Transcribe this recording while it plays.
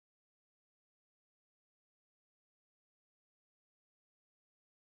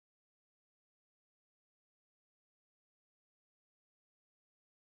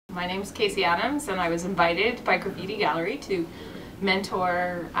My name is Casey Adams, and I was invited by Graffiti Gallery to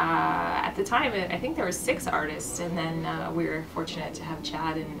mentor, at the time, I think there were 6 artists, and then we were fortunate to have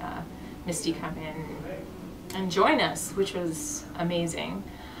Chad and Misty come in and join us, which was amazing.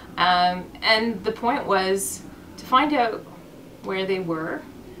 And the point was to find out where they were.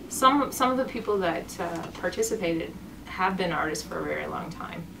 Some of the people that participated have been artists for a very long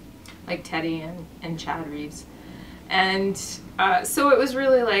time, like Teddy and Chad Reeves. And so it was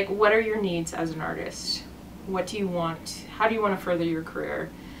really like, what are your needs as an artist? What do you want? How do you want to further your career?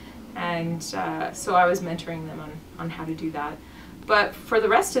 And so I was mentoring them on how to do that. But for the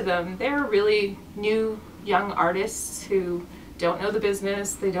rest of them, they're really new, young artists who don't know the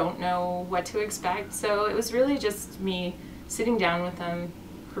business, they don't know what to expect. So it was really just me sitting down with them,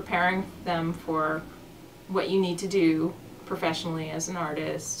 preparing them for what you need to do professionally as an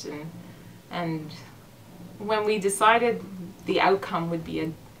artist. And when we decided the outcome would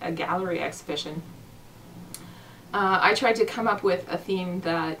be a gallery exhibition, I tried to come up with a theme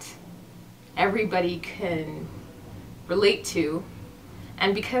that everybody can relate to,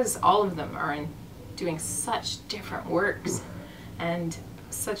 and because all of them are doing such different works and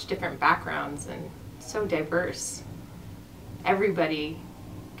such different backgrounds and so diverse, everybody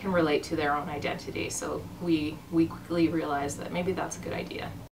can relate to their own identity. So we quickly realized that maybe that's a good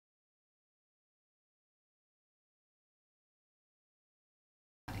idea.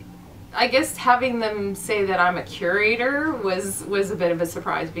 I guess having them say that I'm a curator was a bit of a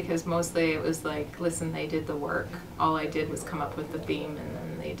surprise, because mostly it was like, listen, they did the work. All I did was come up with the theme and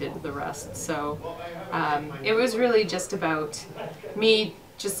then they did the rest. So it was really just about me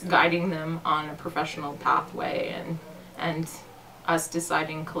just guiding them on a professional pathway, and us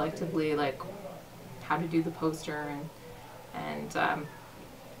deciding collectively like how to do the poster, and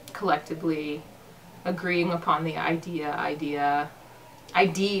collectively agreeing upon the idea.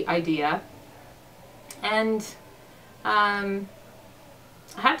 And I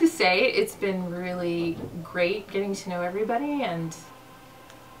have to say it's been really great getting to know everybody, and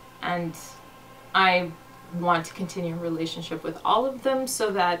I want to continue a relationship with all of them,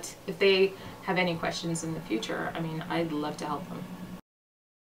 so that if they have any questions in the future, I mean, I'd love to help them.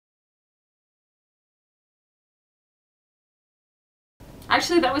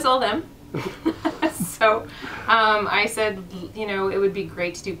 Actually, that was all them. So I said, you know, it would be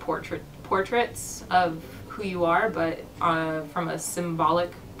great to do portraits of who you are, but from a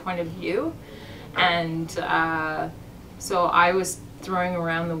symbolic point of view. And so I was throwing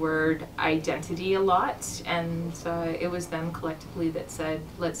around the word identity a lot, and it was them collectively that said,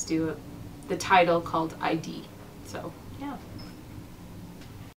 let's do the title called ID. So